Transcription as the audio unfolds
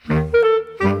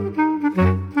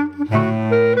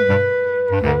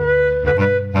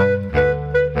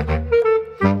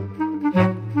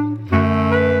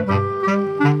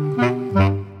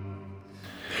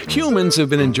Humans have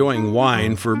been enjoying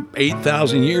wine for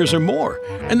 8,000 years or more,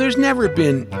 and there's never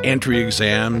been entry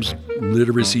exams,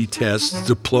 literacy tests,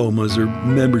 diplomas, or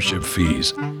membership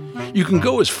fees. You can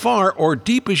go as far or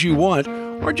deep as you want,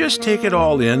 or just take it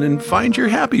all in and find your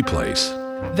happy place.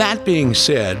 That being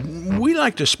said, we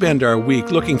like to spend our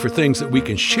week looking for things that we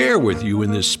can share with you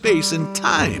in this space and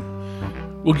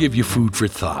time. We'll give you food for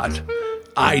thought,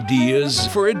 ideas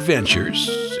for adventures,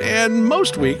 and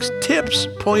most weeks, tips,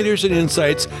 pointers, and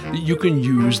insights that you can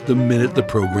use the minute the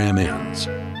program ends.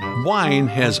 Wine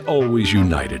has always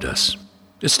united us.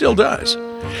 It still does.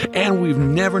 And we've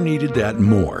never needed that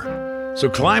more. So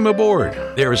climb aboard.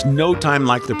 There is no time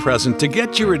like the present to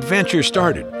get your adventure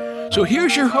started. So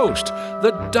here's your host,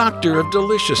 the Doctor of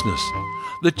Deliciousness,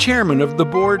 the Chairman of the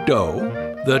Bordeaux,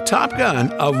 the Top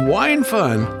Gun of Wine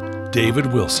Fun, David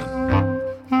Wilson.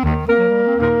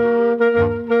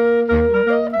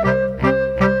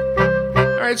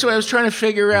 So I was trying to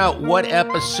figure out what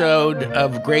episode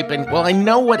of Grape and... Well, I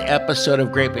know what episode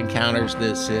of Grape Encounters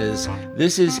this is.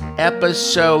 This is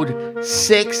episode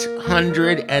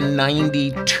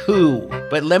 692.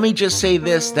 But let me just say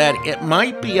this, that it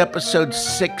might be episode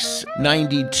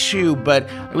 692, but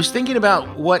I was thinking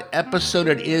about what episode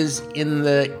it is in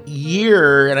the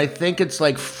year, and I think it's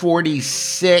like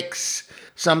 46,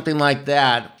 something like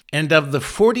that. And of the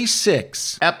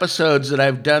 46 episodes that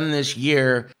I've done this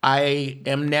year, I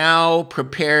am now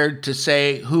prepared to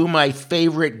say who my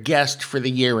favorite guest for the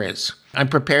year is. I'm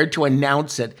prepared to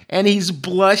announce it. And he's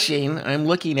blushing. I'm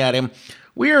looking at him.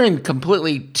 We are in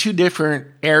completely two different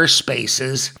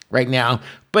airspaces right now.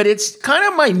 But it's kind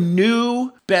of my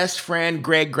new best friend,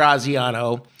 Greg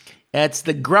Graziano. It's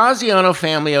the Graziano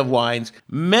family of wines,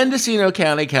 Mendocino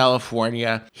County,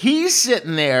 California. He's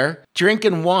sitting there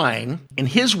drinking wine. In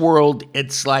his world,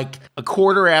 it's like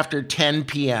 10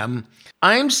 p.m.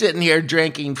 I'm sitting here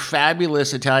drinking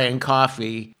fabulous Italian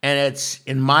coffee, and it's,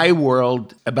 in my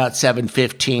world, about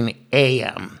 7:15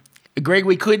 a.m. Greg,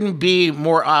 we couldn't be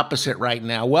more opposite right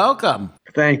now. Welcome.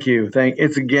 Thank you.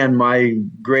 It's, again, my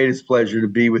greatest pleasure to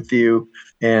be with you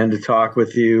and to talk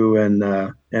with you, and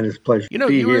it's a pleasure to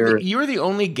be here. You're the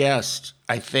only guest,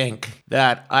 I think,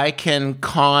 that I can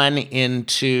con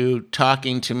into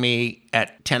talking to me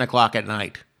at 10 o'clock at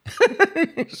night.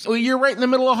 So you're right in the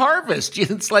middle of harvest.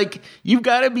 It's like you've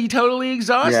got to be totally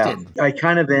exhausted. Yeah, I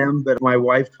kind of am, but my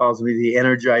wife calls me the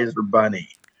Energizer Bunny.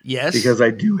 Yes. Because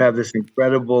I do have this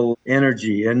incredible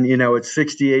energy. And, at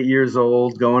 68 years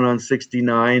old, going on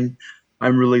 69,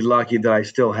 I'm really lucky that I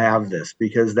still have this,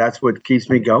 because that's what keeps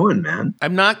me going, man.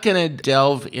 I'm not going to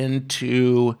delve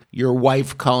into your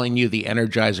wife calling you the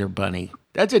Energizer Bunny.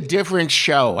 That's a different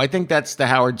show. I think that's the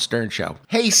Howard Stern show.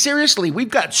 Hey, seriously, we've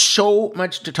got so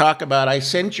much to talk about. I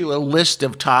sent you a list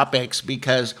of topics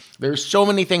because there's so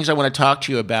many things I want to talk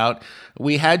to you about.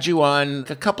 We had you on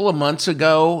a couple of months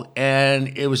ago, and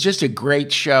it was just a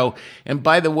great show. And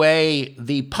by the way,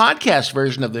 the podcast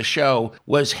version of the show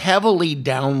was heavily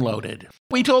downloaded.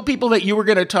 We told people that you were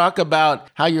going to talk about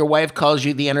how your wife calls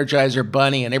you the Energizer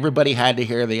Bunny, and everybody had to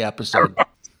hear the episode.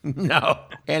 No.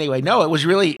 Anyway, no, it was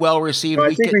really well received.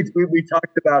 I think we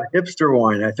talked about hipster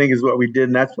wine, I think is what we did,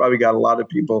 and that's why we got a lot of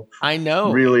people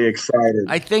really excited.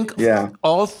 I think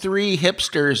all three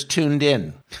hipsters tuned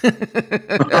in.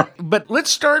 But let's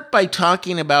start by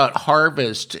talking about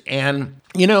harvest. And,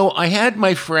 I had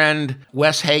my friend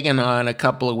Wes Hagen on a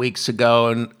couple of weeks ago,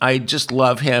 and I just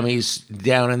love him. He's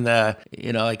down in the,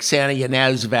 Santa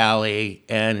Ynez Valley,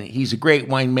 and he's a great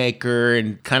winemaker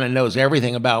and kind of knows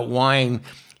everything about wine.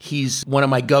 He's one of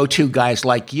my go-to guys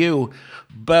like you.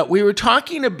 But we were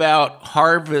talking about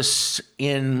harvests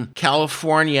in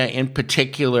California in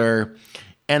particular,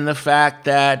 and the fact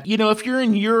that, if you're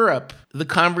in Europe, the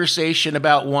conversation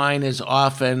about wine is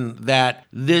often that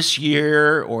this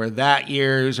year or that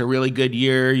year is a really good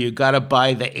year. You got to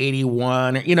buy the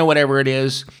 81 or, whatever it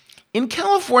is. In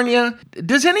California,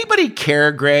 does anybody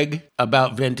care, Greg,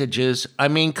 about vintages? I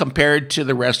mean, compared to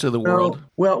the rest of the world?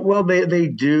 Well, they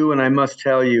do. And I must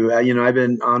tell you, I've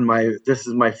been this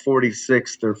is my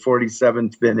 46th or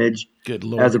 47th vintage. Good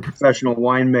Lord. As a professional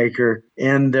winemaker.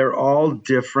 And they're all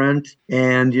different.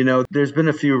 And, there's been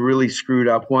a few really screwed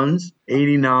up ones.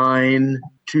 89,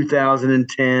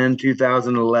 2010,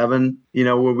 2011,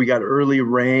 where we got early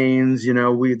rains,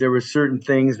 there were certain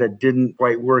things that didn't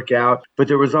quite work out, but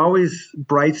there was always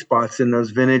bright spots in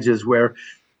those vintages where,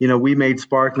 we made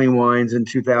sparkling wines in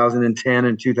 2010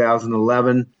 and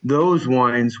 2011. Those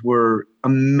wines were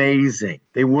amazing.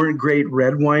 They weren't great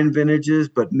red wine vintages,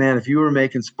 but man, if you were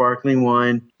making sparkling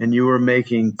wine and you were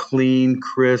making clean,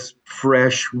 crisp,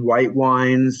 fresh white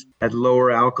wines at lower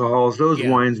alcohols, those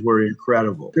wines were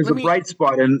incredible. There's a bright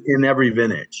spot in every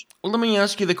vintage. Well, let me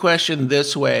ask you the question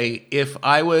this way. If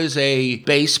I was a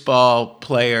baseball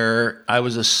player, I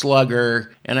was a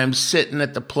slugger, and I'm sitting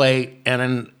at the plate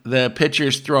and the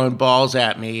pitcher's throwing balls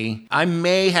at me, I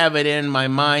may have it in my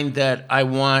mind that I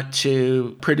want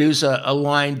to produce a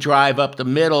line drive up the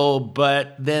middle,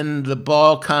 but then the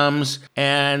ball comes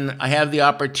and I have the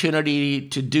opportunity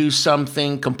to do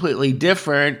something completely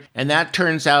different, and that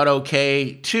turns out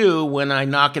okay too when I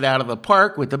knock it out of the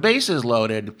park with the bases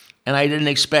loaded. And I didn't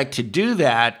expect to do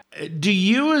that. Do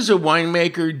you as a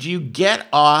winemaker, do you get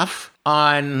off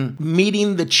on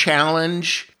meeting the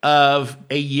challenge of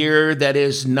a year that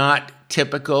is not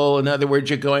typical? In other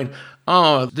words, you're going,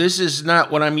 oh, this is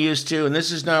not what I'm used to, and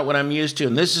this is not what I'm used to,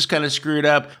 and this is kind of screwed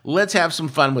up. Let's have some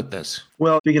fun with this.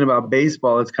 Well, speaking about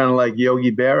baseball, it's kind of like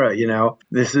Yogi Berra,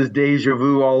 this is deja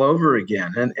vu all over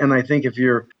again. And I think if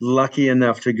you're lucky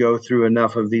enough to go through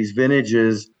enough of these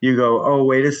vintages, you go, oh,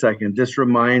 wait a second, this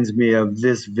reminds me of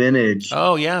this vintage.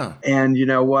 Oh, yeah. And you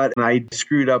know what? I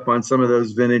screwed up on some of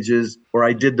those vintages, or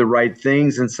I did the right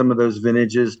things in some of those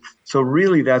vintages. So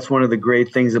really, that's one of the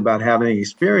great things about having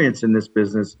experience in this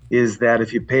business is that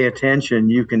if you pay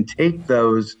attention, you can take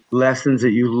those lessons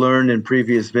that you learned in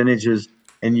previous vintages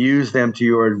and use them to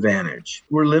your advantage.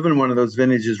 We're living one of those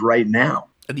vintages right now.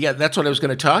 Yeah, that's what I was going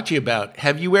to talk to you about.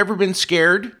 Have you ever been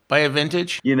scared by a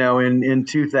vintage? In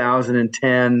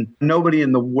 2010, nobody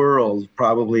in the world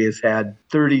probably has had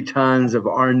 30 tons of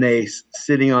Arnase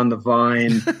sitting on the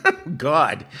vine.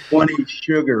 God. 20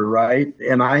 sugar, right?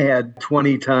 And I had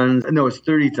 30 tons of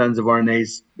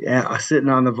Arnase sitting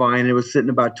on the vine. It was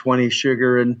sitting about 20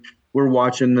 sugar, and we're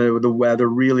watching the weather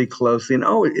really closely. And,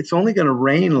 it's only going to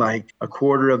rain like a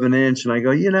quarter of an inch. And I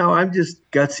go, I'm just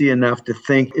gutsy enough to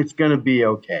think it's going to be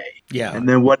okay. Yeah. And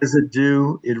then what does it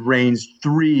do? It rains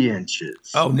 3 inches.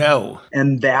 Oh, no.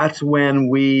 And that's when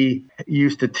we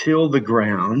used to till the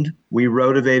ground. We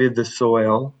rotivated the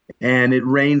soil. And it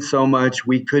rained so much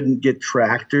we couldn't get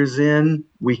tractors in.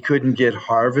 We couldn't get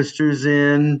harvesters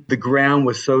in. The ground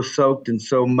was so soaked and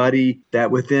so muddy that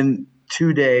within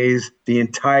 2 days, the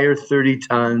entire 30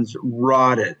 tons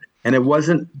rotted. And it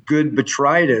wasn't good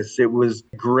botrytis. It was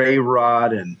gray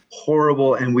rot and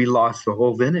horrible. And we lost the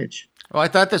whole vintage. Oh, I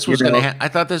thought this was going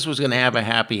to have a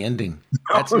happy ending.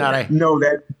 That's not a No,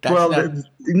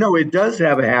 it does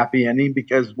have a happy ending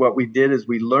because what we did is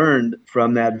we learned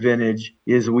from that vintage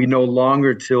is we no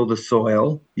longer till the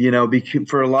soil,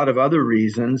 for a lot of other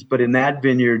reasons. But in that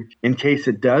vineyard, in case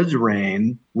it does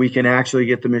rain, we can actually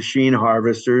get the machine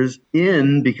harvesters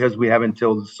in because we haven't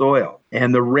tilled the soil.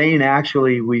 And the rain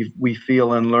actually, we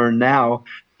feel and learn now,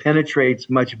 penetrates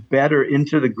much better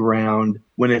into the ground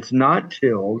when it's not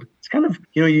tilled. It's kind of,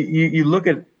 you look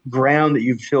at ground that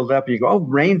you've tilled up and you go, oh,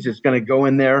 rain's just going to go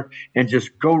in there and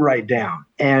just go right down.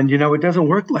 And, it doesn't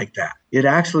work like that. It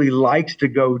actually likes to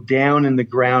go down in the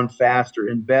ground faster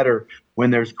and better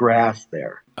when there's grass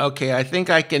there. Okay, I think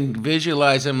I can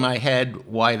visualize in my head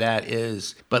why that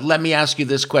is. But let me ask you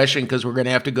this question because we're going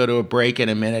to have to go to a break in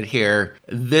a minute here.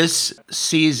 This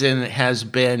season has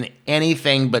been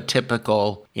anything but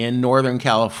typical in Northern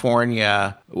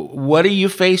California. What are you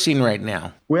facing right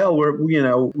now? Well, we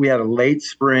had a late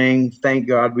spring. Thank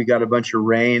God we got a bunch of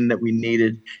rain that we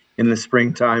needed in the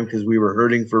springtime because we were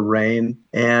hurting for rain.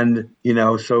 And,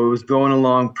 so it was going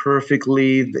along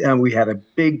perfectly. And we had a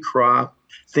big crop.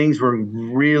 Things were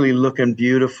really looking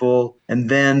beautiful. And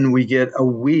then we get a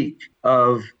week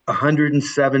of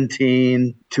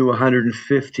 117 to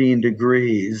 115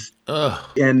 degrees. Ugh.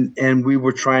 And we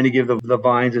were trying to give the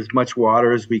vines as much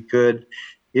water as we could.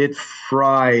 It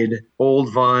fried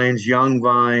old vines, young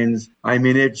vines. I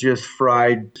mean, it just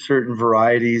fried certain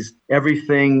varieties.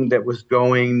 Everything that was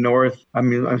going north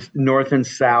and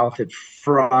south, it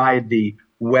fried the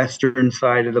western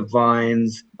side of the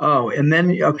vines. Oh, and then,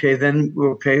 we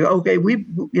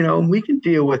can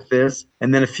deal with this.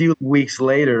 And then a few weeks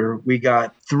later, we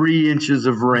got 3 inches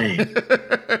of rain.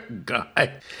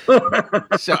 God.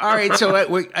 So, all right. So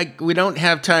we don't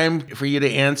have time for you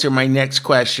to answer my next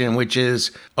question, which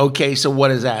is, okay, so what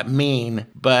does that mean?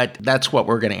 But that's what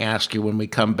we're going to ask you when we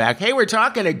come back. Hey, we're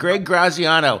talking to Greg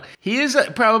Graziano. He is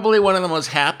probably one of the most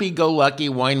happy-go-lucky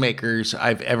winemakers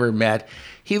I've ever met.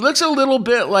 He looks a little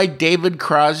bit like David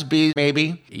Crosby,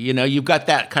 maybe. You know, you've got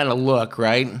that kind of look,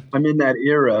 right? I'm in that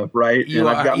era, right?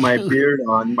 I've got my beard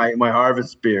on, my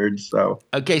harvest beard, so.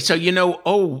 Okay, so,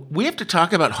 we have to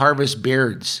talk about harvest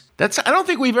beards. I don't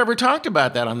think we've ever talked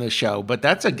about that on this show, but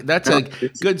that's a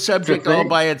good subject all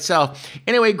by itself.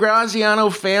 Anyway, Graziano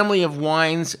family of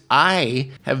wines.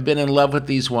 I have been in love with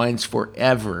these wines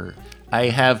forever. I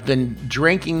have been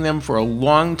drinking them for a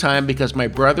long time because my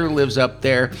brother lives up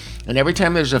there, and every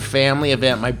time there's a family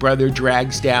event, my brother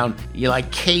drags down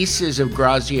cases of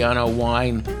Graziano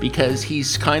wine because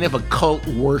he's kind of a cult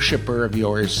worshiper of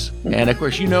yours. And of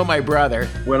course, my brother.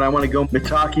 When I want to go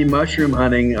maitake mushroom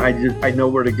hunting, I know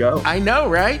where to go. I know,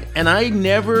 right? And I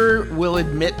never will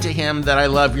admit to him that I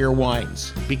love your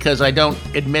wines because I don't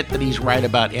admit that he's right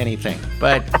about anything.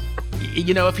 But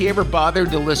if he ever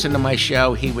bothered to listen to my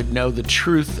show, he would know the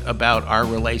truth about our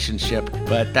relationship,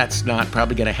 but that's not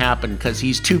probably going to happen because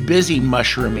he's too busy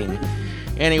mushrooming.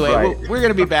 Anyway, right. We're going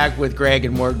to be back with Greg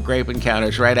and more Grape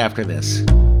Encounters right after this.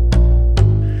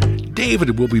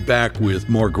 David will be back with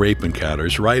more Grape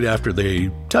Encounters right after they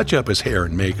touch up his hair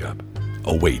and makeup.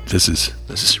 Oh wait, this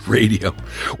is radio.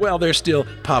 Well, there's still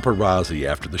paparazzi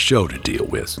after the show to deal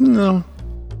with. No.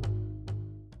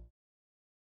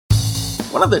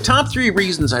 One of the top 3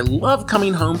 reasons I love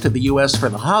coming home to the U.S. for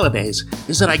the holidays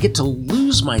is that I get to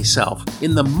lose myself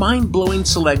in the mind-blowing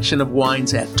selection of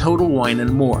wines at Total Wine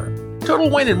 & More. Total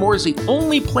Wine & More is the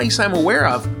only place I'm aware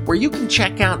of where you can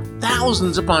check out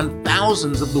thousands upon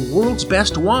thousands of the world's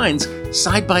best wines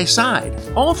side by side,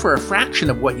 all for a fraction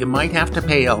of what you might have to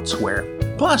pay elsewhere.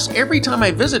 Plus, every time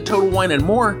I visit Total Wine &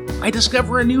 More, I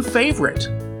discover a new favorite.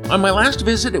 On my last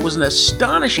visit, it was an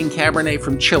astonishing Cabernet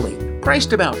from Chile,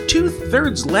 priced about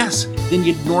 2/3 less than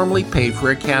you'd normally pay for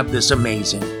a cab this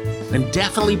amazing. I'm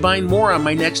definitely buying more on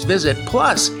my next visit,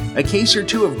 plus a case or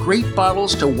 2 of great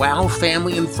bottles to wow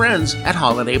family and friends at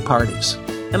holiday parties.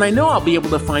 And I know I'll be able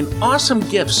to find awesome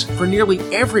gifts for nearly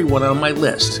everyone on my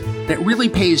list. It really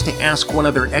pays to ask one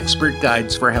of their expert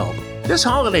guides for help. This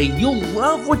holiday, you'll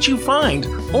love what you find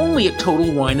only at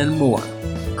Total Wine & More.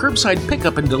 Curbside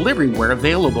pickup and delivery where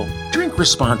available. Drink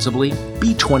responsibly.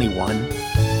 Be 21.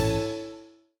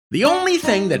 The only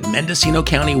thing that Mendocino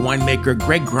County winemaker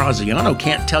Greg Graziano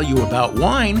can't tell you about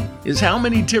wine is how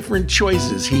many different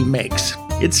choices he makes.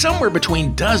 It's somewhere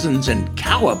between dozens and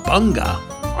cowabunga.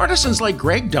 Artisans like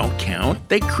Greg don't count,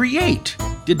 they create.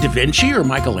 Did Da Vinci or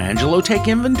Michelangelo take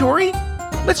inventory?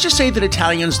 Let's just say that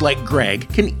Italians like Greg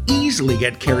can easily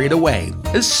get carried away,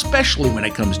 especially when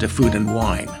it comes to food and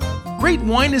wine. Great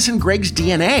wine is in Greg's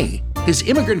DNA. His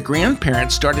immigrant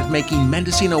grandparents started making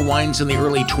Mendocino wines in the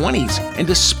early 20s, and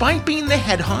despite being the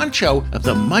head honcho of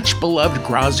the much-beloved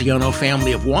Graziano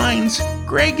family of wines,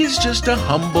 Greg is just a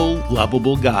humble,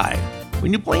 lovable guy.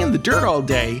 When you play in the dirt all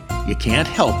day, you can't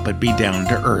help but be down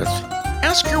to earth.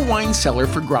 Ask your wine cellar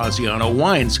for Graziano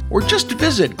wines, or just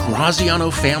visit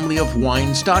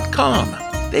GrazianoFamilyOfWines.com.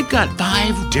 They've got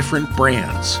 5 different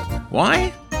brands.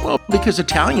 Why? Well, because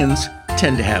Italians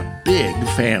tend to have big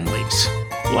families.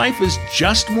 Life is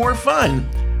just more fun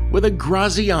with a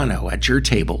Graziano at your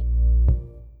table.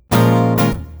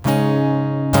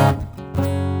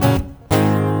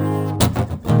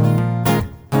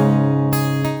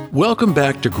 Welcome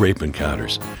back to Grape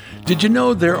Encounters. Did you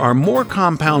know there are more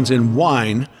compounds in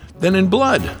wine than in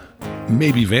blood?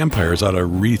 Maybe vampires ought to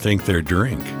rethink their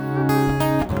drink.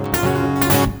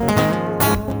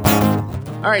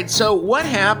 All right, so what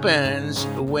happens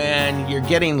when you're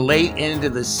getting late into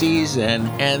the season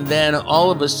and then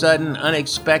all of a sudden,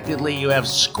 unexpectedly, you have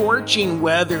scorching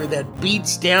weather that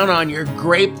beats down on your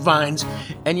grapevines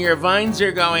and your vines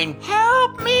are going,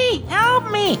 "Help me, help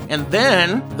me." And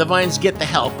then the vines get the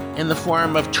help in the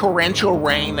form of torrential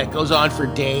rain that goes on for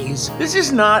days. This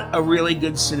is not a really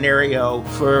good scenario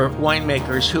for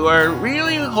winemakers who are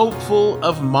really hopeful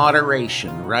of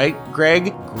moderation, right?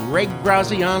 Greg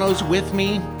Graziano's with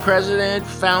me, president,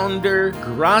 founder,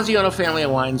 Graziano Family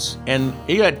of Wines, and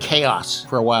you had chaos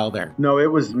for a while there. No, it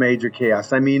was major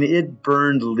chaos. I mean, it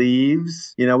burned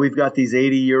leaves. You know, we've got these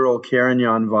 80-year-old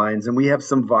Carignan vines, and we have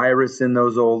some virus in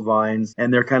those old vines,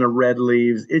 and they're kind of red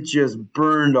leaves. It just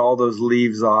burned all those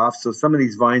leaves off. So some of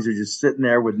these vines are just sitting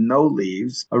there with no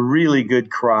leaves, a really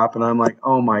good crop. And I'm like,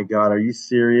 oh my God, are you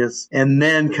serious? And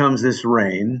then comes this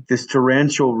rain, this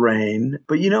torrential rain.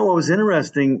 But you know what was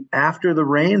interesting? After the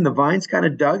rain, the vines kind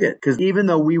of dug it, because even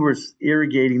though we were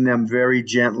irrigating them very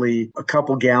gently, a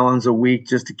couple gallons a week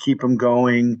just to keep them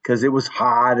going, because it was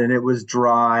hot and it was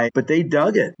dry, but they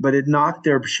dug it. But it knocked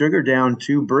their sugar down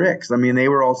 2 bricks. I mean, they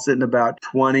were all sitting about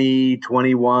 20,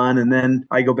 21, and then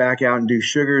I go back out and do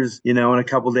sugars, you know, and a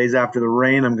couple couple days after the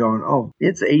rain, I'm going, oh,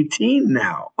 it's 18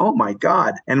 now. Oh my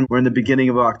God. And we're in the beginning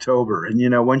of October. And,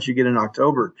 once you get in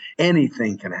October,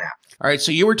 anything can happen. All right,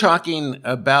 so you were talking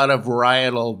about a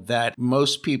varietal that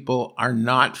most people are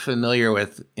not familiar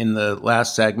with in the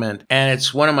last segment, and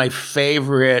it's one of my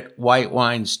favorite white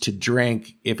wines to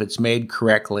drink if it's made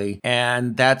correctly,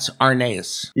 and that's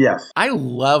Arneis. Yes. I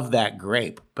love that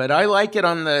grape, but I like it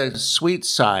on the sweet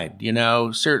side,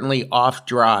 certainly off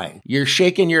dry. You're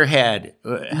shaking your head.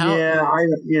 Yeah,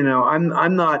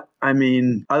 I'm not. I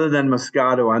mean, other than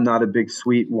Moscato, I'm not a big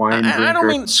sweet wine drinker. I don't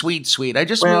mean sweet. I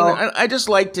just mean, I just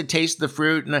like to taste the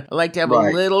fruit, and I like to have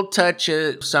a little touch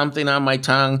of something on my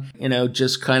tongue,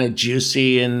 just kind of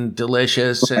juicy and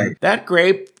delicious. Right. And that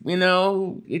grape,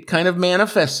 it kind of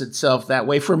manifests itself that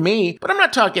way for me, but I'm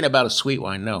not talking about a sweet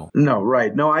wine, no. No,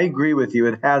 right. No, I agree with you.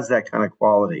 It has that kind of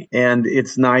quality. And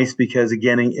it's nice because,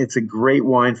 again, it's a great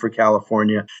wine for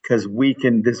California because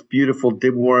this beautiful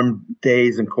warm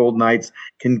days and cold nights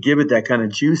can give it that kind of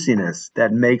juiciness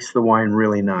that makes the wine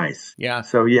really nice. Yeah.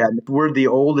 So, we're the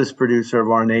oldest producer of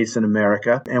Arneis in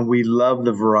America, and we love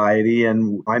the variety.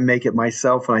 And I make it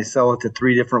myself, and I sell it to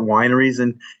 3 different wineries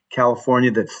in California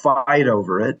that fight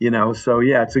over it, So,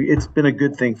 it's been a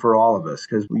good thing for all of us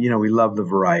because, we love the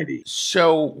variety.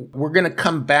 So we're going to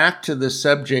come back to the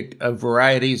subject of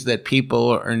varieties that people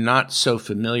are not so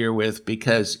familiar with,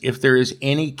 because if there is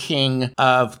any king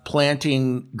of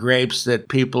planting grapes that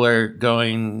people are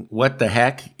going, what the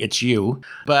heck? It's you.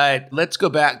 But let's go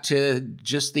back to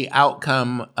just the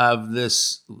outcome of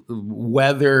this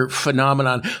weather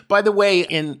phenomenon. By the way,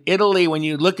 in Italy, when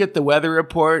you look at the weather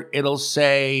report, it'll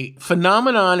say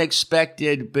phenomenon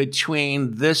expected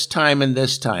between this time and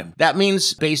this time. That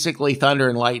means basically thunder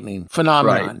and lightning.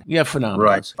 Phenomenon. Right. You have phenomenons.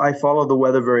 Right. I follow the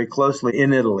weather very closely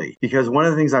in Italy because one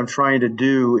of the things I'm trying to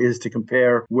do is to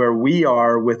compare where we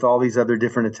are with all these other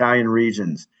different Italian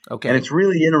regions. Okay. And it's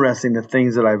really interesting the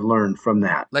things that I've learned from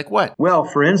that. Like what? Well,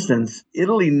 for instance,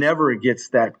 Italy never gets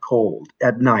that cold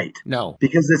at night. No.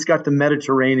 Because it's got the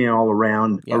Mediterranean all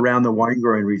around the wine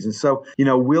growing region. So,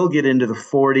 we'll get into the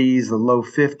 40s, the low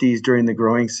 50s during the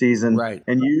growing season. Right.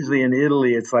 And usually in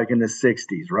Italy, it's like in the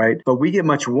 60s, right? But we get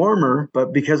much warmer,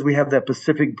 but because we have that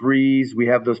Pacific breeze, we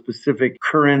have those Pacific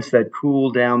currents that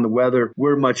cool down the weather,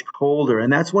 we're much colder.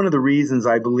 And that's one of the reasons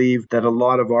I believe that a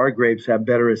lot of our grapes have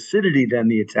better acidity than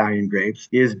the Italian grapes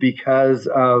is because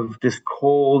of this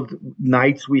cold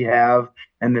nights we have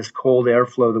and this cold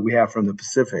airflow that we have from the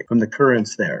Pacific, from the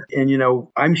currents there. And,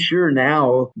 I'm sure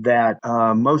now that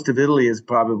most of Italy has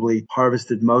probably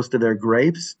harvested most of their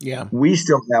grapes. Yeah. We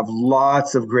still have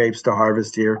lots of grapes to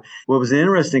harvest here. What was an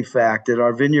interesting fact at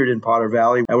our vineyard in Potter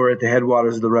Valley, we're at the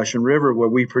headwaters of the Russian River where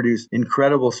we produce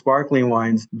incredible sparkling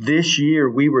wines. This year,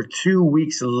 we were 2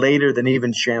 weeks later than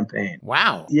even Champagne.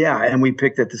 Wow. Yeah, and we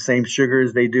picked at the same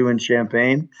sugars they do in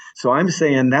Champagne. So I'm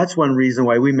saying that's one reason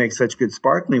why we make such good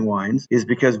sparkling wines is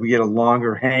because we get a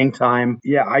longer hang time.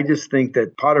 Yeah, I just think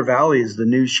that Potter Valley is the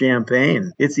new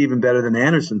Champagne. It's even better than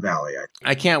Anderson Valley.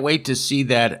 I can't wait to see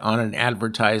that on an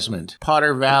advertisement.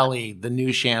 Potter Valley, the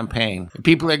new Champagne.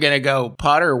 People are going to go,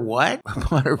 Potter what?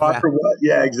 Potter what?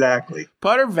 Yeah, exactly.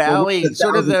 Potter Valley,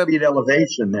 sort of the feet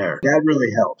elevation there. That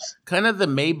really helps. Kind of the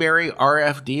Mayberry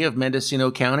RFD of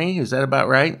Mendocino County. Is that about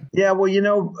right? Yeah, well,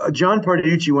 John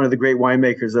Parducci, one of the great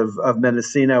winemakers of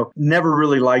Mendocino, never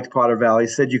really liked Potter Valley,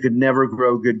 said you could never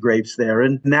grow good grapes there.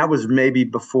 And that was maybe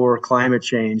before climate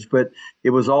change, but it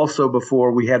was also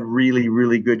before we had really,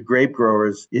 really good grape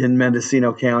growers in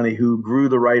Mendocino County who grew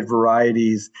the right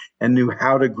varieties and knew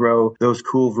how to grow those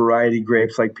cool variety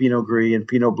grapes like Pinot Gris and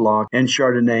Pinot Blanc and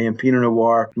Chardonnay and Pinot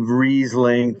Noir,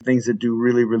 Riesling, things that do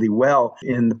really, really well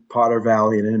in the Potter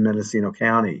Valley and in Mendocino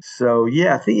County. So,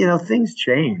 yeah, things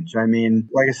change. I mean,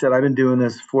 like I said, I've been doing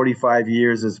this 45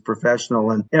 years as a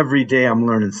professional, and every day I'm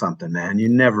learning something, man. You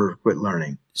never quit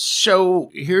learning. So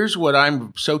here's what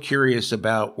I'm so curious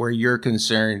about where you're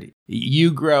concerned.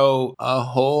 You grow a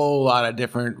whole lot of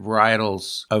different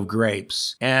varietals of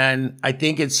grapes. And I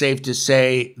think it's safe to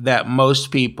say that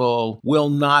most people will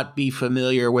not be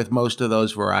familiar with most of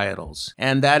those varietals.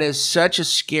 And that is such a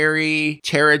scary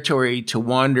territory to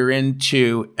wander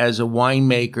into as a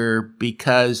winemaker,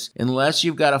 because unless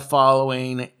you've got a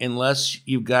following, unless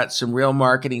you've got some real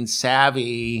marketing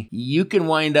savvy, you can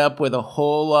wind up with a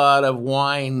whole lot of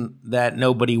wine that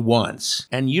nobody wants.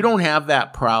 And you don't have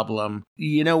that problem.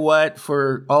 You know what?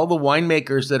 For all the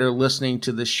winemakers that are listening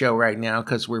to this show right now,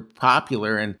 because we're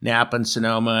popular in Napa and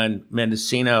Sonoma and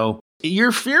Mendocino,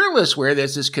 You're fearless where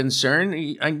this is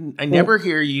concerned. I never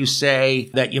hear you say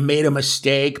that you made a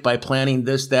mistake by planting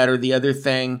this, that, or the other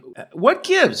thing. What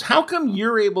gives? How come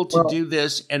you're able to do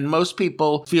this and most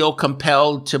people feel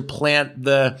compelled to plant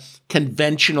the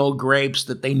conventional grapes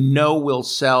that they know will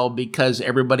sell because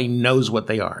everybody knows what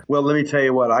they are? Well, let me tell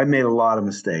you what, I made a lot of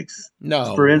mistakes.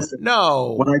 No. For instance,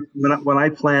 no. When I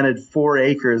planted 4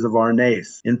 acres of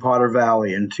Arnace in Potter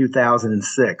Valley in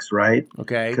 2006, right?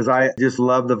 Okay. Because I just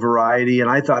love the variety and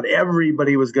I thought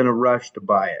everybody was going to rush to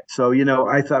buy it. So,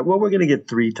 I thought, well, we're going to get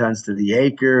 3 tons to the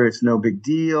acre. It's no big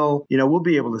deal. We'll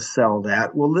be able to sell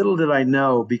that. Well, little did I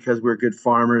know, because we're good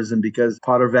farmers and because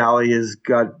Potter Valley has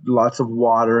got lots of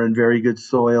water and very good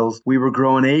soils, we were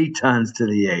growing 8 tons to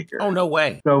the acre. Oh, no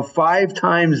way. So 5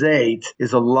 times 8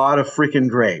 is a lot of freaking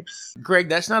grapes. Greg,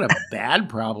 that's not a bad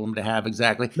problem to have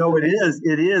exactly. No, it is.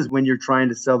 It is when you're trying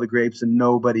to sell the grapes and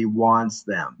nobody wants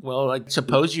them. Well, I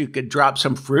suppose you could drop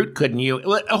some fruit, couldn't you?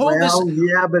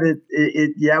 Yeah,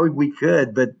 but we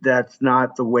could, but that's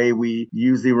not the way we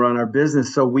usually run our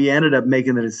business. So we ended up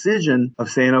making the decision of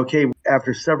saying, okay,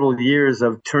 after several years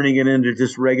of turning it into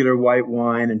just regular white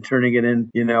wine and turning it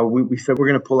in, we said we're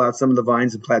going to pull out some of the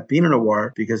vines and plant Pinot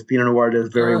Noir because Pinot Noir does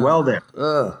very well there.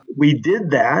 We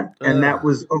did that, and that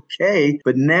was okay.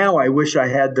 But now I wish I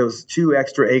had those 2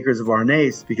 extra acres of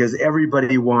Arnace because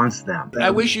everybody wants them.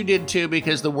 I wish you did too,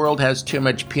 because the world has too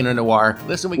much Pinot Noir.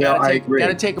 Listen, we got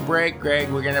to take a break, Greg.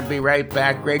 We're going to be right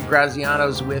back. Greg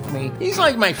Graziano's with me. He's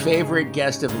like my favorite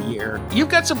guest of the year. You've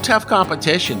got some tough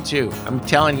competition too. I'm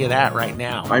telling you that right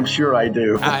now. I'm sure I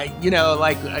do.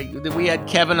 We had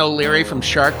Kevin O'Leary from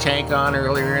Shark Tank on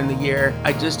earlier in the year.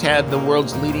 I just had the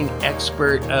world's leading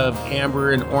expert of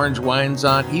amber and orange wines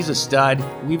on. He's a stud.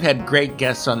 We've had great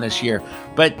guests on this year,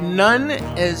 but none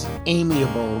as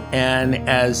amiable and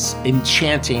as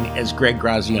enchanting as Greg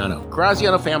Graziano.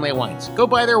 Graziano Family of Wines. Go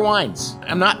buy their wines.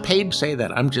 I'm not paid to say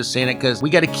that. I'm just saying it because we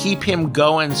got to keep him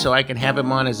going so I can have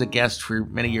him on as a guest for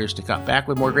many years to come. Back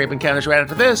with more Grape Encounters right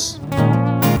after this.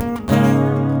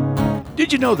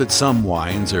 Did you know that some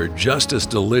wines are just as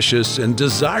delicious and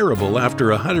desirable after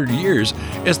 100 years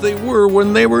as they were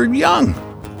when they were young?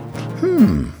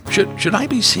 Should I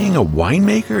be seeing a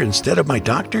winemaker instead of my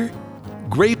doctor?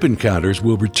 Grape Encounters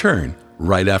will return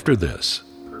right after this.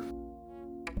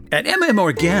 At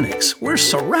Organics, we're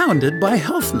surrounded by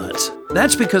health nuts.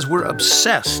 That's because we're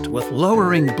obsessed with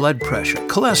lowering blood pressure,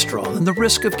 cholesterol, and the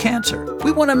risk of cancer.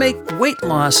 We want to make weight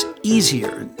loss easier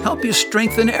and help you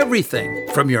strengthen everything,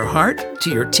 from your heart to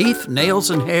your teeth, nails,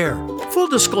 and hair. Full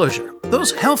disclosure,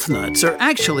 those health nuts are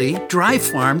actually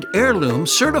dry-farmed, heirloom,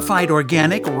 certified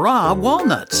organic raw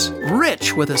walnuts.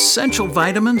 Rich with essential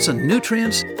vitamins and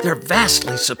nutrients, they're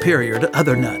vastly superior to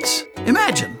other nuts.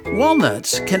 Imagine,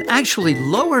 walnuts can actually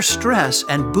lower stress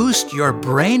and boost your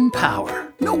brain power.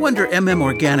 No wonder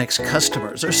Organics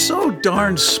customers are so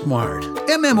darn smart.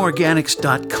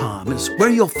 Organics.com is where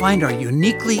you'll find our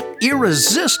uniquely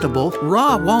irresistible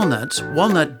raw walnuts,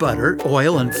 walnut butter,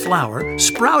 oil and flour,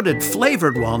 sprouted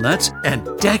flavored walnuts, and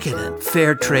decadent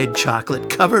fair trade chocolate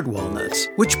covered walnuts,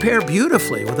 which pair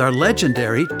beautifully with our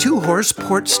legendary 2-horse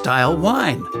port-style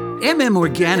wine.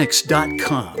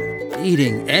 Organics.com.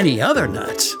 Eating any other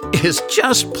nuts is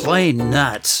just plain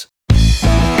nuts.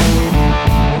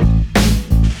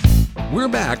 We're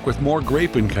back with more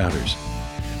Grape Encounters.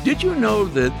 Did you know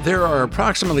that there are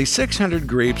approximately 600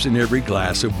 grapes in every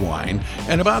glass of wine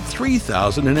and about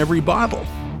 3,000 in every bottle?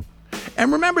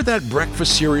 And remember that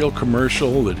breakfast cereal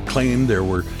commercial that claimed there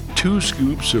were 2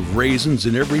 scoops of raisins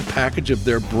in every package of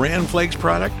their Bran Flakes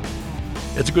product?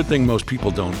 It's a good thing most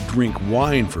people don't drink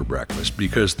wine for breakfast,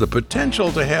 because the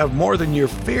potential to have more than your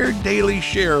fair daily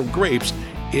share of grapes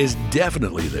is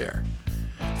definitely there.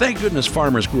 Thank goodness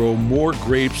farmers grow more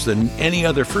grapes than any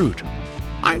other fruit.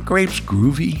 Aren't grapes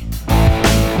groovy?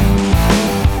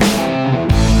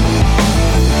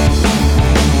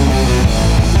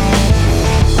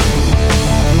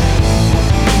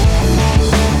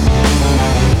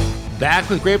 Back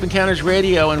with Grape Encounters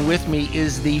Radio, and with me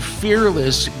is the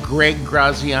fearless Greg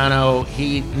Graziano.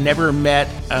 He never met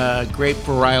a grape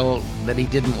varietal that he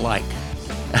didn't like.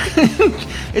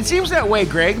 It seems that way,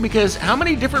 Greg, because how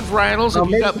many different varietals have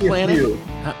you got planted?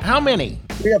 How many?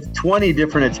 We have 20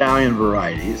 different Italian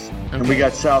varieties, and we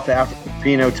got South African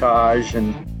Pinotage,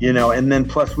 and then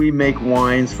plus we make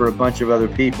wines for a bunch of other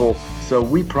people. So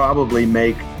we probably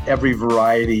make every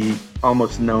variety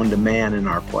almost known to man in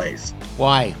our place.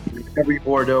 Why? Every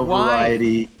Bordeaux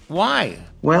variety. Why?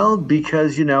 Well,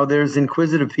 because, there's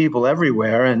inquisitive people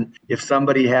everywhere. And if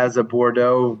somebody has a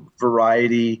Bordeaux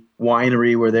variety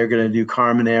winery where they're going to do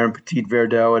Carmenere and Petit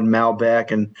Verdot and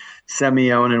Malbec and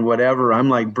Semillon and whatever, I'm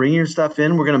like, bring your stuff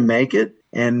in. We're going to make it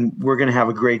and we're going to have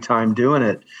a great time doing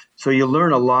it. So you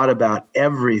learn a lot about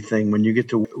everything when you get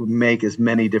to make as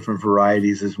many different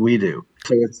varieties as we do.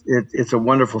 So it's a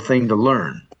wonderful thing to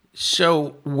learn.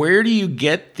 So where do you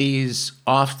get these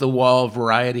off-the-wall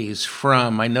varieties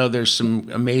from? I know there's some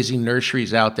amazing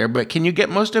nurseries out there, but can you get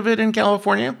most of it in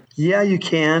California? Yeah, you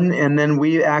can. And then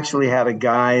we actually had a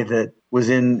guy that was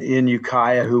in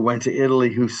Ukiah who went to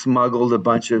Italy who smuggled a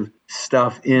bunch of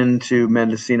stuff into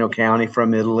Mendocino County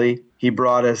from Italy. He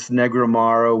brought us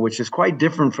Negramaro, which is quite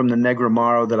different from the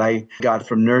Negramaro that I got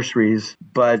from nurseries.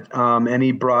 But and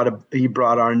he brought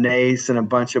Arnase and a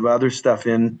bunch of other stuff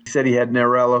in. He said he had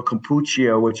Nerello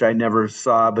Campuccio, which I never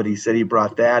saw, but he said he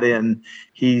brought that in.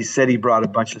 He said he brought a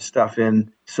bunch of stuff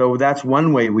in. So that's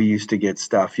one way we used to get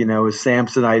stuff, is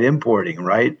Samsonite importing,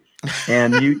 right?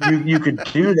 And you could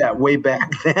do that way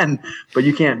back then, but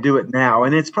you can't do it now.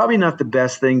 And it's probably not the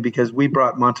best thing because we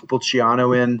brought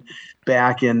Montepulciano in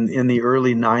back in the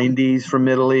early 90s from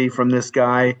Italy from this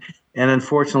guy. And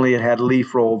unfortunately, it had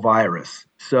leaf roll virus.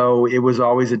 So it was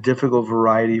always a difficult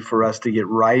variety for us to get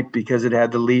ripe because it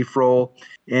had the leaf roll.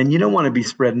 And you don't want to be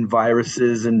spreading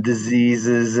viruses and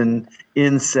diseases and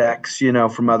insects,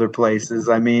 from other places.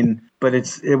 I mean, but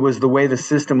it was the way the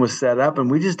system was set up,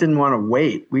 and we just didn't want to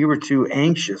wait. We were too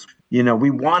anxious. We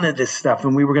wanted this stuff,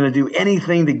 and we were going to do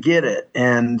anything to get it.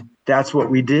 And that's what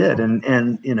we did.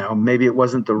 And maybe it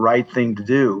wasn't the right thing to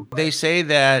do. They say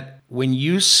that when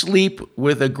you sleep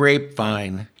with a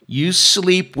grapevine, you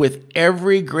sleep with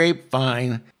every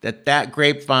grapevine that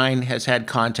grapevine has had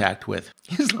contact with.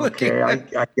 Okay,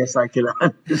 I guess I can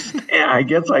understand. I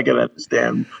guess I can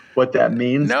understand what that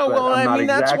means. No, well, I mean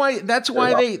that's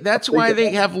why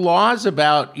they have laws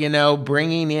about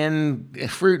bringing in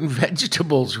fruit and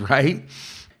vegetables, right?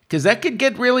 Because that could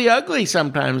get really ugly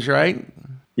sometimes, right?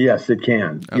 Yes, it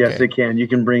can. Okay. Yes, it can. You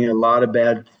can bring a lot of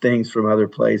bad things from other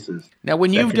places. Now,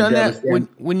 when you've done that,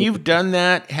 when you've done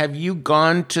that, have you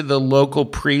gone to the local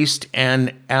priest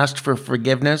and asked for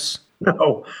forgiveness?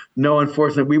 No,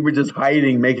 unfortunately, we were just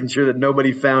hiding, making sure that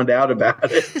nobody found out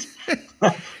about it.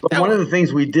 But one of the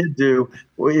things we did do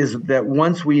is that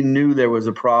once we knew there was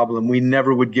a problem, we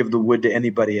never would give the wood to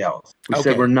anybody else. We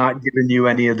said, we're not giving you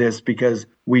any of this because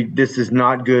this is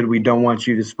not good. We don't want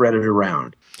you to spread it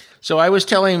around. So I was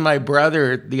telling my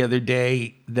brother the other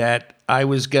day that I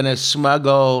was going to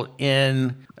smuggle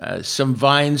in some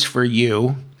vines for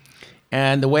you.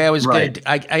 And the way I was going to,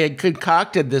 I had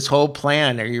concocted this whole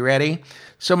plan. Are you ready?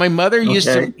 So my mother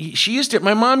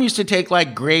my mom used to take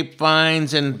like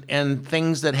grapevines and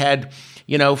things that had,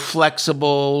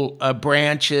 flexible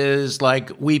branches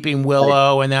like weeping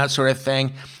willow and that sort of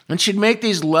thing. And she'd make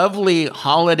these lovely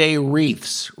holiday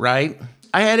wreaths, right?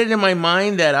 I had it in my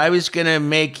mind that I was going to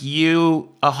make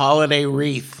you a holiday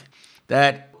wreath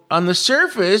that on the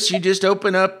surface, you just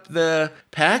open up the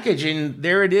package and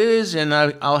there it is. And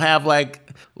I'll have like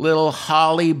little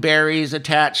holly berries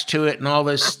attached to it and all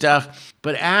this stuff.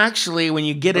 But actually, when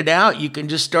you get it out, you can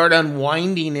just start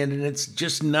unwinding it and it's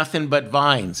just nothing but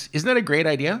vines. Isn't that a great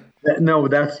idea? No,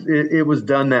 it was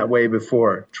done that way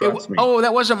before. Trust me. Oh,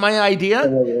 that wasn't my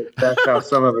idea? That's how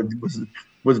some of it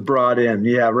was brought in.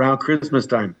 Yeah, around Christmas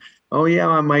time. Oh, yeah,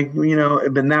 I'm like,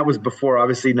 but that was before,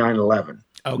 obviously, 9/11.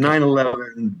 Okay.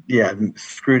 9/11,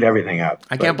 screwed everything up.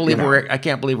 I can't believe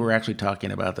we're actually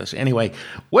talking about this. Anyway,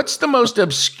 what's the most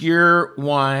obscure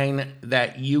wine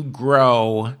that you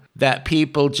grow that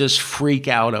people just freak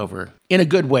out over? In a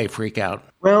good way, freak out.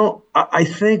 Well, I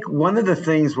think one of the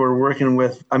things we're working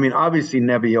with, obviously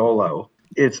Nebbiolo.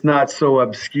 It's not so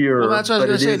obscure. Well, that's what I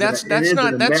was going to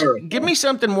say. Give me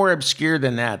something more obscure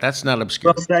than that. That's not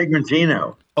obscure. Well,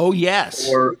 Sagrantino. Oh,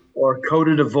 yes. Or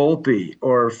Coda de Volpe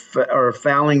or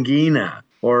Falangina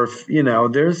or,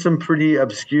 there's some pretty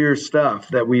obscure stuff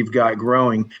that we've got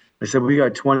growing. I said we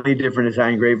got 20 different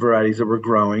Italian grape varieties that we're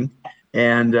growing.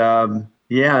 And,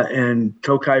 and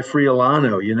Tokai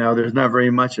Friulano, there's not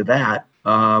very much of that.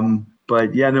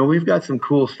 But we've got some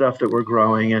cool stuff that we're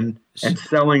growing and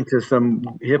selling to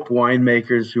some hip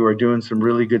winemakers who are doing some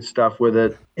really good stuff with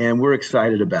it. And we're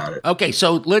excited about it. Okay,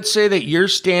 so let's say that you're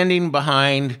standing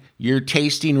behind your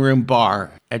tasting room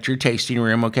bar at your tasting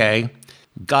room, okay?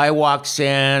 Guy walks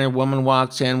in or woman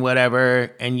walks in,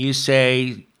 whatever, and you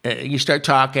say, you start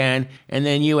talking, and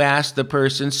then you ask the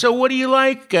person, so what do you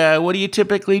like? What do you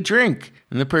typically drink?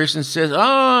 And the person says, oh,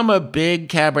 I'm a big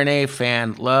Cabernet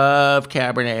fan, love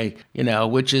Cabernet,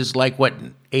 which is like what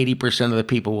 80% of the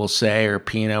people will say, or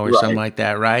Pinot or something like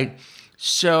that, right?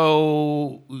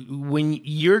 So when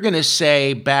you're going to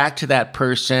say back to that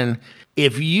person,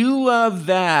 if you love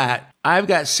that, I've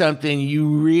got something you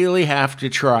really have to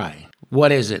try.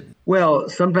 What is it? Well,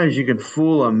 sometimes you can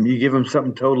fool them. You give them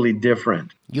something totally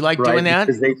different. You like doing that?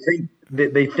 Because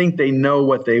they think they know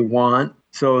what they want.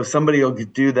 So somebody will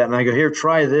do that, and I go, here,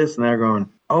 try this. And they're going,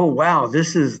 oh, wow,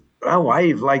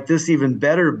 I like this even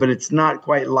better, but it's not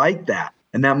quite like that.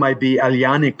 And that might be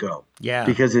Aglianico. Yeah.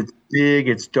 Because it's big,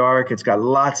 it's dark, it's got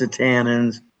lots of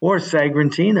tannins. Or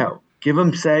Sagrantino. Give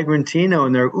them Sagrantino,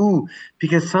 and they're,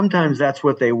 because sometimes that's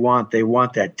what they want. They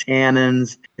want that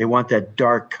tannins. They want that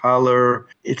dark color.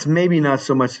 It's maybe not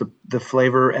so much the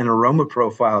flavor and aroma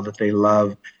profile that they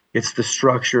love. It's the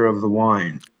structure of the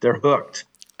wine. They're hooked.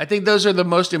 I think those are the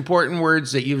most important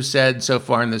words that you've said so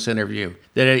far in this interview,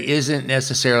 that it isn't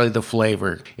necessarily the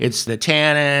flavor. It's the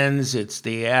tannins, it's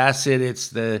the acid, it's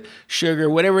the sugar,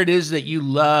 whatever it is that you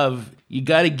love. You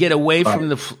got to get away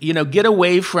from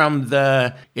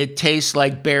it tastes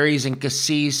like berries and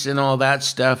cassis and all that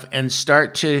stuff, and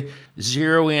start to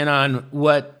zero in on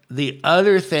what the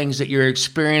other things that you're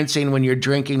experiencing when you're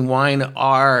drinking wine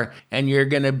are, and you're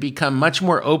going to become much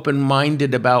more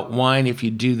open-minded about wine if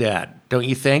you do that. Don't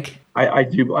you think? I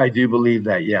do believe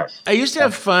that, yes. I used to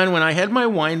have fun when I had my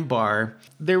wine bar.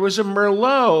 There was a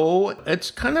Merlot.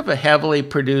 It's kind of a heavily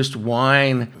produced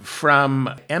wine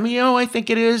from Emio, I think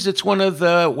it is. It's one of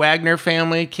the Wagner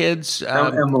family kids.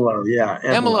 Emilo, yeah.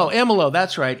 Emilo,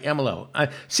 that's right, Emilo.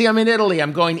 See, I'm in Italy.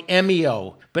 I'm going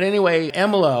Emio. But anyway,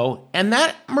 Emilo. And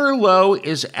that Merlot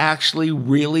is actually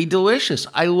really delicious.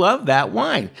 I love that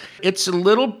wine. It's a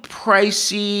little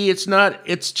pricey.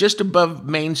 It's just above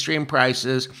mainstream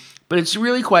prices, but it's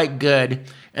really quite good.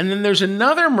 And then there's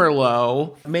another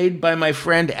Merlot made by my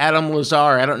friend Adam Lazar.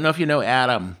 I don't know if you know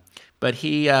Adam, but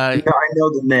he... I know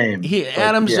the name.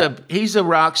 He's a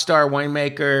rock star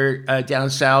winemaker down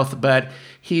south, but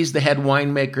he's the head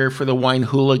winemaker for the Wine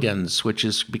Hooligans, which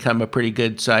has become a pretty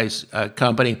good size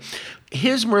company.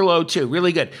 His Merlot, too,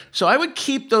 really good. So I would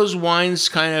keep those wines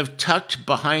kind of tucked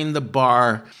behind the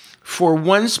bar for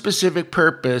one specific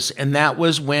purpose, and that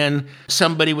was when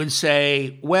somebody would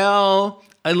say, well,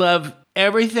 I love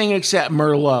everything except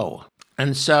Merlot.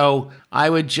 And so I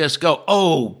would just go,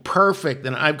 oh, perfect.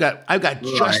 And I've got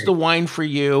just the wine for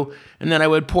you. And then I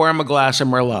would pour him a glass of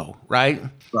Merlot, right?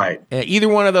 Right. Either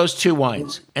one of those two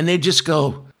wines. And they'd just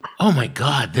go, oh my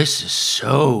God, this is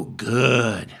so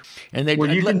good. And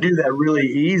you can do that really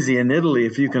easy in Italy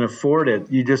if you can afford it.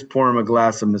 You just pour them a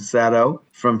glass of Moscato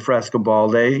from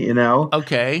Frescobaldi,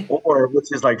 Okay.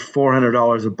 Which is like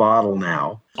 $400 a bottle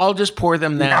now. I'll just pour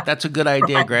them that. Yeah. That's a good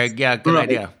idea, right. Greg. Yeah, good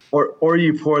idea. Or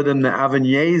you pour them the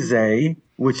Avagnese,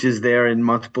 which is there in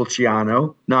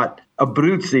Montepulciano, not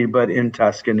Abruzzi, but in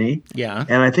Tuscany. Yeah.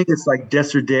 And I think it's like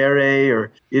Desideri,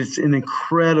 or it's an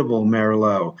incredible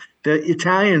Merlot. The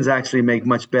Italians actually make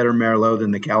much better Merlot than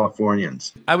the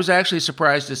Californians. I was actually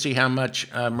surprised to see how much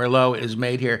Merlot is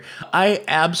made here. I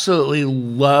absolutely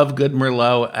love good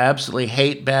Merlot. I absolutely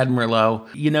hate bad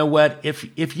Merlot. You know what?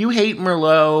 If you hate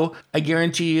Merlot, I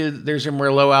guarantee you there's a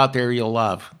Merlot out there you'll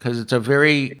love, because it's a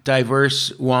very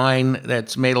diverse wine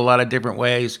that's made a lot of different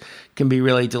ways. Can be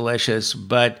really delicious.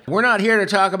 But we're not here to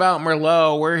talk about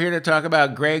Merlot. We're here to talk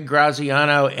about Greg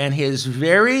Graziano and his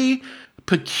very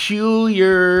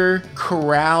peculiar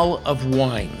corral of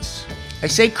wines. I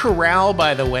say corral,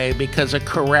 by the way, because a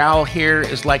chorale here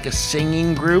is like a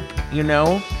singing group,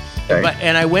 Okay.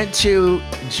 And I went to,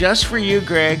 just for you,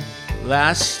 Greg,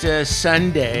 last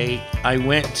Sunday, I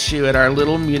went to, at our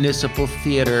little municipal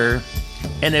theater,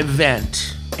 an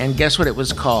event. And guess what it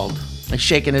was called? He's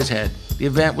shaking his head. The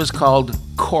event was called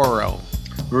Coro.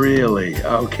 Really?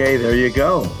 Okay, there you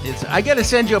go. I got to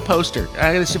send you a poster.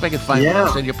 I got to see if I can find one and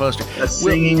send you a poster. A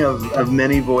singing of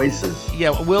many voices.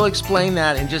 Yeah, we'll explain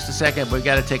that in just a second, but we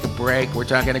got to take a break. We're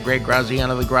talking to Greg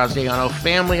Graziano, the Graziano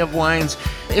family of wines.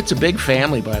 It's a big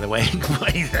family, by the way.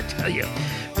 I tell you,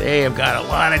 they have got a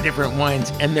lot of different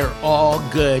wines, and they're all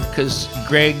good because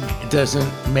Greg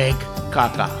doesn't make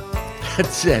caca.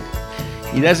 That's it.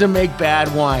 He doesn't make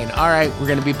bad wine. All right, we're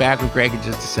going to be back with Greg in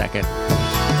just a second.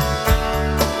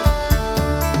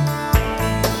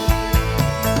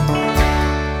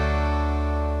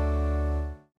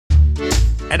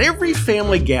 At every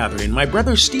family gathering, my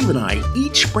brother Steve and I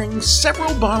each bring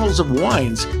several bottles of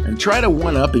wines and try to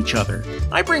one-up each other.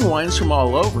 I bring wines from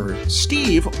all over.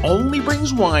 Steve only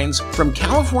brings wines from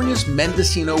California's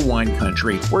Mendocino wine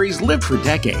country, where he's lived for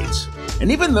decades.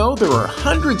 And even though there are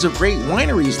hundreds of great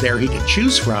wineries there he can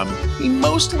choose from, he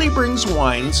mostly brings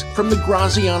wines from the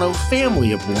Graziano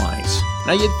family of wines.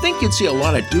 Now, you'd think you'd see a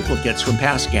lot of duplicates from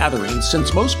past gatherings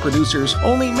since most producers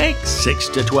only make 6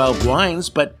 to 12 wines,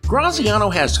 but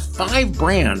Graziano has 5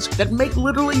 brands that make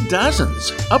literally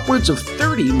dozens, upwards of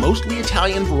 30 mostly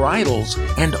Italian varietals,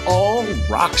 and all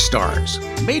rock stars,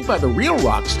 made by the real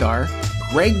rock star,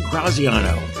 Greg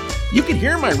Graziano. You can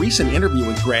hear my recent interview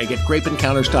with Greg at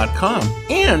grapeencounters.com,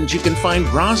 and you can find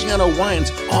Graziano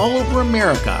wines all over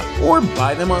America or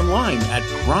buy them online at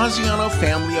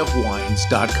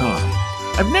GrazianoFamilyOfWines.com.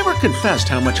 I've never confessed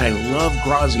how much I love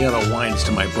Graziano wines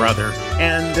to my brother,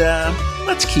 and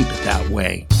let's keep it that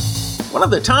way. One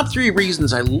of the top 3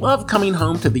 reasons I love coming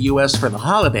home to the U.S. for the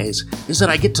holidays is that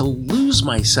I get to lose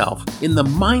myself in the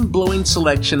mind-blowing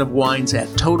selection of wines at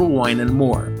Total Wine &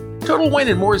 More. Total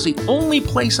Wine & More is the only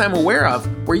place I'm aware of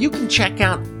where you can check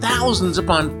out thousands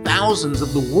upon thousands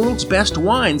of the world's best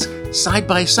wines side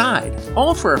by side,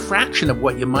 all for a fraction of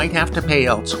what you might have to pay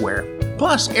elsewhere.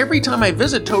 Plus, every time I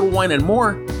visit Total Wine &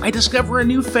 More, I discover a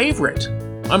new favorite.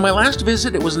 On my last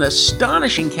visit, it was an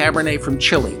astonishing Cabernet from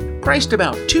Chile, priced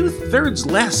about 2/3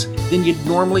 less than you'd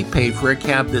normally pay for a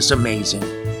cab this amazing.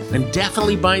 I'm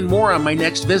definitely buying more on my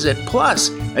next visit,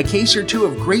 plus a case or 2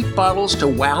 of great bottles to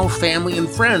wow family and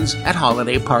friends at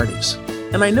holiday parties.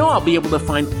 And I know I'll be able to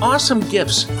find awesome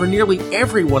gifts for nearly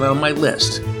everyone on my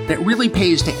list. It really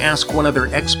pays to ask one of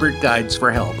their expert guides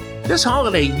for help. This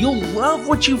holiday, you'll love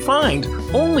what you find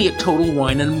only at Total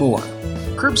Wine & More.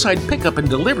 Curbside pickup and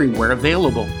delivery where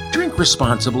available. Drink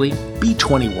responsibly. Be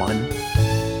 21.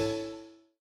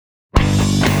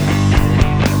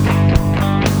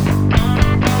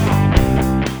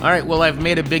 All right, well, I've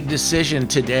made a big decision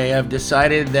today. I've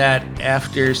decided that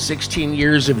after 16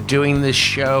 years of doing this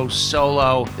show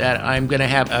solo, that I'm going to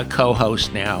have a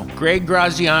co-host now. Greg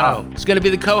Graziano is going to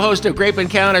be the co-host of Grape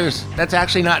Encounters. That's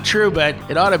actually not true, but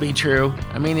it ought to be true.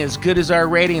 I mean, as good as our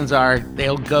ratings are,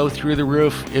 they'll go through the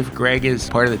roof if Greg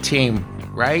is part of the team.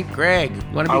 Right, Greg?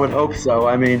 You want to be? I would hope so.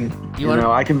 I mean,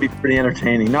 I can be pretty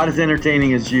entertaining. Not as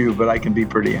entertaining as you, but I can be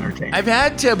pretty entertaining. I've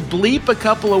had to bleep a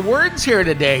couple of words here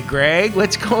today, Greg.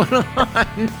 What's going on? I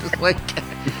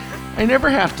never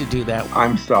have to do that.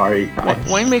 I'm sorry.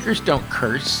 Winemakers don't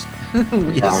curse.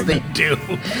 Yes, they do.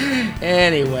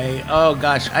 Anyway, oh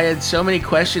gosh, I had so many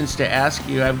questions to ask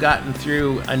you. I've gotten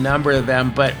through a number of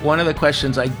them, but one of the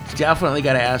questions I definitely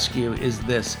got to ask you is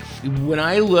this. When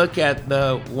I look at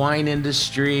the wine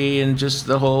industry and just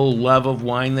the whole love of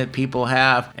wine that people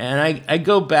have, and I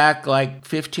go back like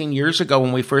 15 years ago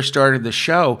when we first started the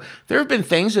show, there have been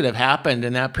things that have happened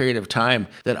in that period of time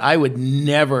that I would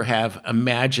never have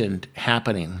imagined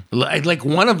happening. Like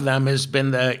one of them has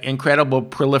been the incredible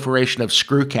proliferation of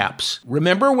screw caps.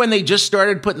 Remember when they just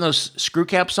started putting those screw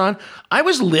caps on? I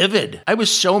was livid. I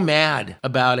was so mad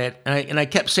about it. And I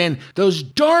kept saying, those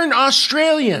darn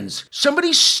Australians,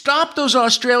 somebody stop those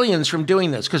Australians from doing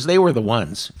this, because they were the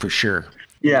ones for sure.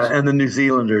 Yeah, and the New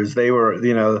Zealanders, they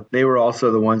were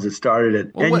also the ones that started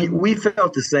it. Well, and we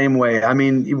felt the same way. I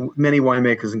mean, many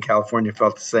winemakers in California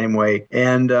felt the same way.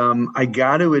 And I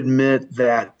got to admit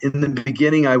that in the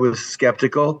beginning, I was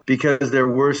skeptical because there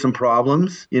were some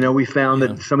problems. We found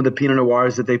that some of the Pinot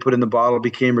Noirs that they put in the bottle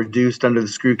became reduced under the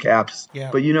screw caps.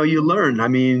 Yeah. But, you learn. I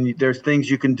mean, there's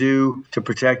things you can do to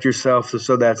protect yourself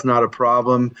so that's not a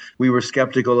problem. We were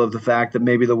skeptical of the fact that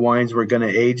maybe the wines were going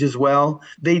to age as well.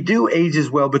 They do age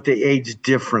as well, but they age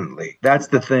differently. That's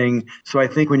the thing. So I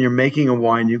think when you're making a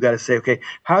wine, you got to say, okay,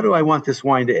 how do I want this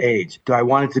wine to age? Do I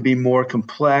want it to be more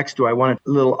complex? Do I want it a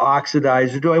little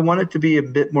oxidized? Or do I want it to be a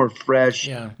bit more fresh,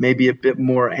 maybe a bit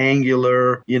more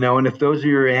angular? And if those are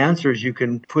your answers, you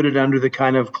can put it under the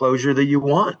kind of closure that you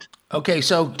want. Okay,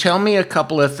 so tell me a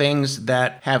couple of things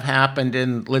that have happened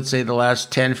in, let's say, the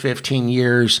last 10, 15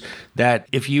 years that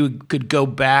if you could go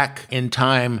back in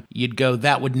time, you'd go,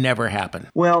 that would never happen.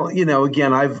 Well,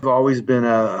 again, I've always been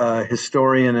a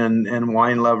historian and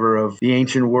wine lover of the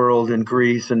ancient world in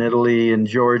Greece and Italy and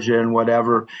Georgia and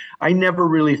whatever. I never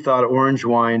really thought orange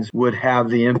wines would have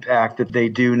the impact that they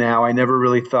do now. I never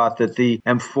really thought that the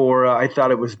amphora, I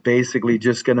thought it was basically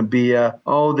just going to be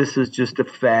this is just a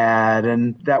fad.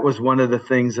 And that was one of the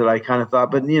things that I kind of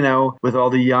thought. But, with all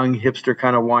the young hipster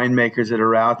kind of winemakers that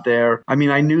are out there, I mean,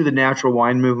 I knew the natural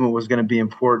wine movement was going to be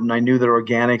important. I knew that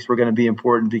organics were going to be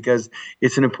important because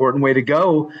it's an important way to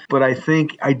go. But I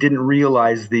think I didn't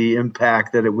realize the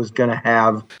impact that it was going to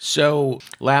have. So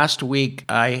last week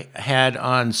I had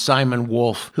on Simon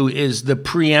Wolf, who is the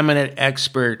preeminent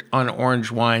expert on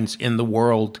orange wines in the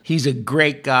world. He's a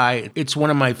great guy. It's one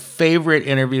of my favorite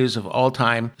interviews of all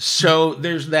time. So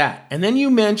there's that. And then you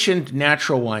mentioned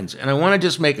natural wines, and I want to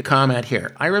just make a comment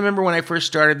here. I remember when I first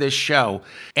started this show,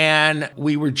 and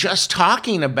we were just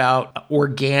talking about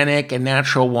organic and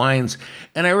natural wines,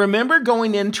 and I remember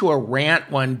going into a rant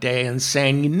one day and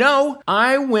saying,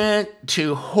 I went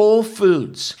to Whole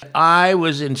Foods. I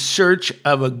was in search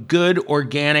of a good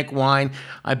organic wine.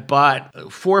 I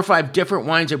bought 4 or 5 different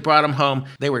wines. I brought them home.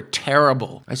 They were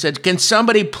terrible. I said, can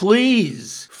somebody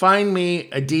please find me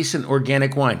a decent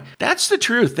organic wine? That's the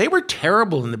truth. They were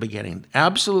terrible in the beginning.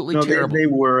 Absolutely terrible. They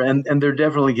were, and they're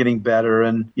definitely getting better.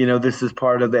 And, this is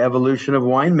part of the evolution of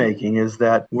winemaking, is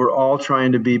that we're all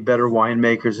trying to be better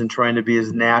winemakers and trying to be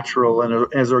as natural and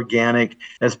as organic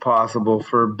as possible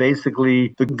for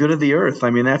basically the good of the earth. I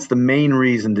mean, that's the main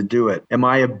reason to do it. Am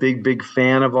I a big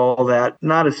fan of all that?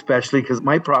 Not especially, because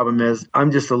my problem is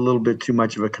I'm just a little bit too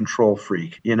much of a control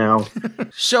freak,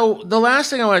 So the last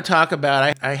thing I want to talk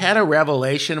about, I had a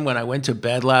revelation when I went to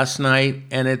bed last night,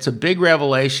 and it's a big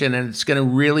revelation, and it's going to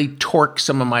really torque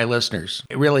some of my listeners.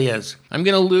 It really is. I'm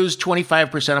going to lose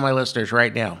 25% of my listeners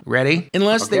right now. Ready?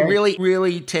 Unless they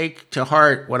really take to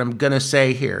heart what I'm going to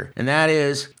say here. And that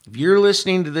is, if you're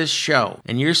listening to this show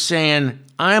and you're saying,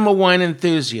 I'm a wine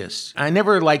enthusiast. I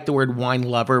never liked the word wine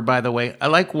lover, by the way. I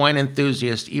like wine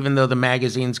enthusiast, even though the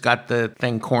magazine's got the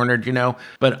thing cornered,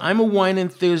 But I'm a wine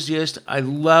enthusiast. I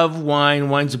love wine.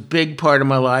 Wine's a big part of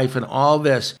my life and all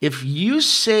this. If you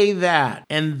say that,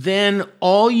 and then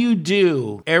all you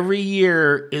do every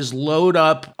year is load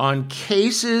up on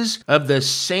cases of the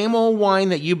same old wine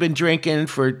that you've been drinking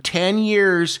for 10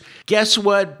 years, guess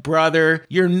what, brother?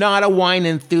 You're not a wine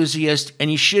enthusiast,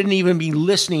 and you shouldn't even be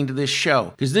listening to this show.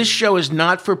 Because this show is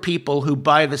not for people who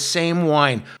buy the same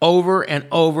wine over and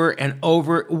over and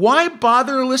over. Why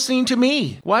bother listening to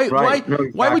me? Why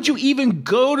would you even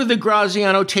go to the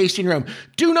Graziano tasting room?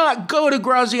 Do not go to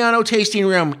Graziano tasting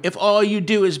room if all you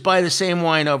do is buy the same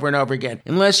wine over and over again.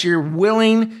 Unless you're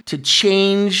willing to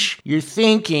change your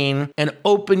thinking and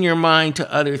open your mind to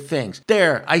other things.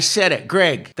 There, I said it.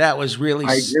 Greg, that was really,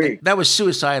 I agree. That was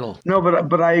suicidal. No,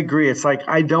 but I agree. It's like,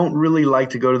 I don't really like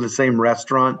to go to the same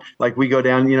restaurant. Like we go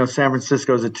down, San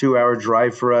Francisco is a 2-hour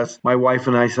drive for us. My wife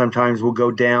and I sometimes will go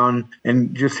down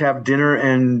and just have dinner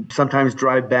and sometimes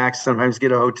drive back, sometimes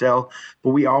get a hotel.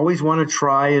 But we always want to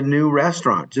try a new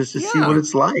restaurant just to see what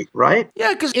it's like, right?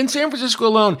 Yeah, because in San Francisco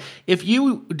alone, if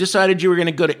you decided you were going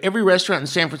to go to every restaurant in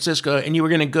San Francisco and you were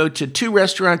going to go to 2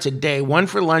 restaurants a day, one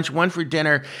for lunch, one for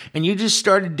dinner, and you just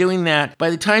started doing that, by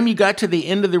the time you got to the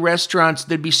end of the restaurants,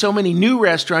 there'd be so many new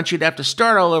restaurants, you'd have to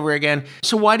start all over again.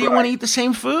 So why do you want to eat the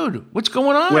same food? What's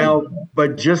going on? Well,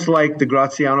 but just like the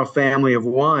Graziano family of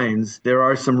wines, there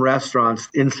are some restaurants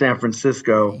in San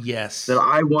Francisco that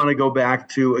I want to go back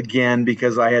to again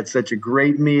because I had such a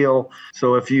great meal.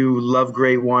 So if you love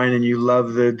great wine and you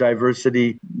love the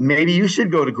diversity, maybe you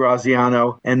should go to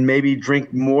Graziano and maybe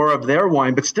drink more of their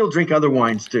wine, but still drink other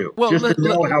wines too, just to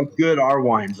know how good our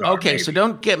wines are. Okay, so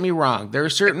don't get me wrong. There are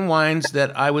certain wines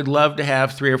that I would love to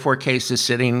have 3 or 4 cases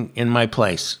sitting in my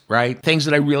place, right? Things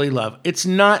that I really love. It's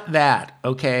not that,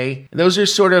 okay? Those are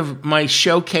sort of my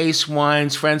showcase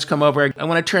wines. Friends come over. I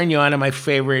want to turn you on to my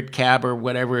favorite cab or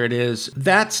whatever it is.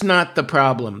 That's not the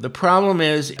problem. The problem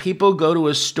is people go to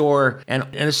a store, and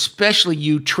especially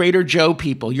you Trader Joe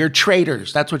people. You're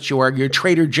traders. That's what you are. You're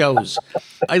Trader Joe's.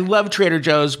 I love Trader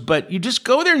Joe's, but you just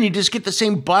go there and you just get the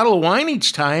same bottle of wine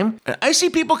each time. I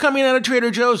see people coming out of Trader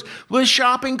Joe's with a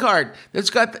shopping cart that's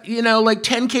got, like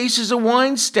 10 cases of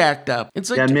wine stacked up.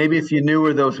 It's like, maybe if you knew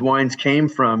where those wines came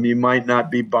from, you might not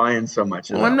be buying so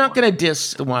much. Well, I'm not going to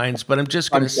diss the wines, but I'm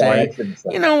just going to say,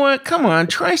 you know what? Come on,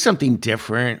 try something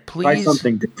different, please. Try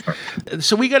something different.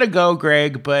 So we got to go,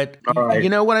 Greg, but right. You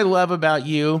know what I love about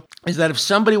you is that if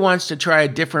somebody wants to try a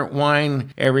different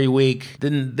wine every week,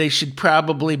 then they should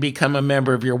probably become a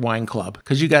member of your wine club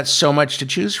because you got so much to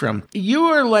choose from. You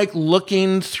are like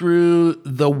looking through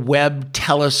the Webb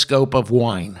telescope of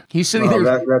wine. He's sitting there.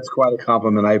 That's quite a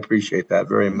compliment. I appreciate that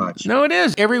very much. No, it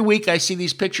is. Every week I see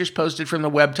these pictures posted from the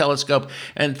Webb telescope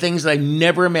and things that I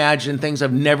never imagined, things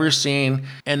I've never seen.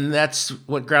 And that's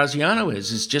what Graziano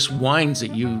is. It's just wines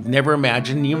that you've never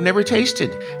imagined, you've never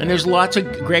tasted. And there's lots of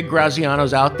Greg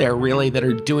Grazianos out there really that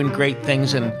are doing great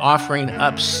things and offering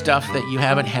up stuff that you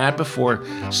haven't had before.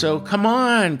 So come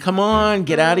on,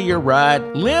 get out of your rut.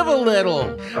 Live a little.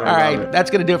 All right,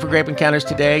 that's going to do it for Grape Encounters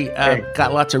today.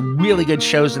 Got lots of really good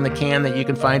shows in the can that you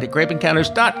can find at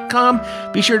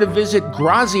grapeencounters.com. Be sure to visit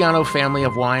Graziano Family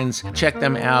of Wines. Check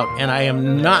them out. And I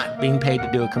am not being paid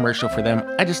to do a commercial for them.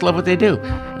 I just love what they do.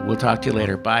 We'll talk to you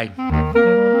later. Bye.